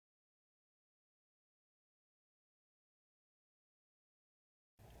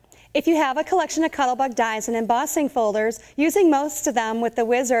If you have a collection of Cuttlebug dies and embossing folders, using most of them with the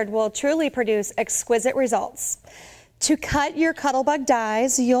Wizard will truly produce exquisite results. To cut your Cuttlebug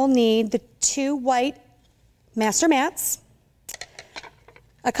dies, you'll need the 2 white master mats,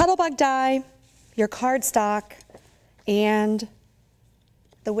 a Cuttlebug die, your cardstock, and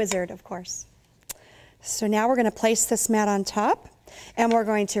the Wizard, of course. So now we're going to place this mat on top, and we're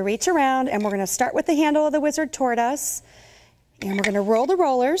going to reach around, and we're going to start with the handle of the Wizard toward us, and we're going to roll the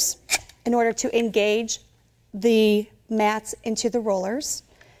rollers in order to engage the mats into the rollers,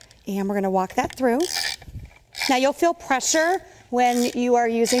 and we're going to walk that through. Now you'll feel pressure when you are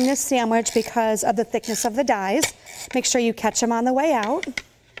using this sandwich because of the thickness of the dies. Make sure you catch them on the way out,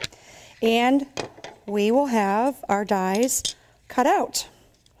 and we will have our dies cut out.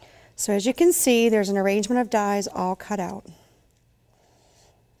 So as you can see, there's an arrangement of dies all cut out.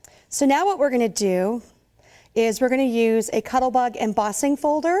 So now what we're going to do is we're going to use a Cuttlebug embossing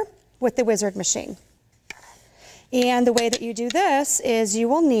folder with the Wizard machine. And the way that you do this is you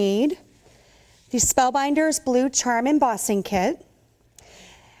will need the Spellbinders Blue Charm Embossing Kit.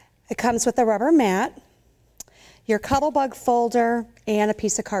 It comes with a rubber mat, your Cuttlebug folder, and a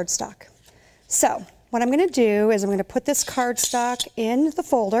piece of cardstock. So what I'm going to do is I'm going to put this cardstock in the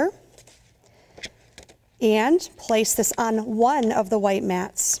folder and place this on one of the white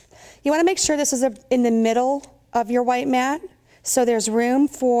mats. You want to make sure this is in the middle of your white mat so there's room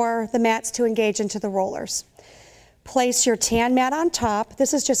for the mats to engage into the rollers. Place your tan mat on top.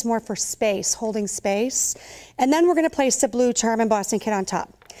 This is just more for space, holding space. And then we're going to place the Blue Charm Embossing Kit on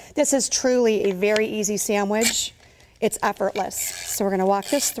top. This is truly a very easy sandwich. It's effortless. So we're going to walk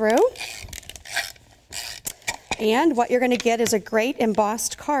this through. And what you're going to get is a great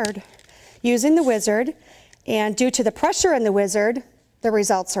embossed card using the Wizard. And due to the pressure in the Wizard, the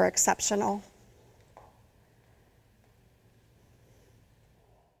results are exceptional.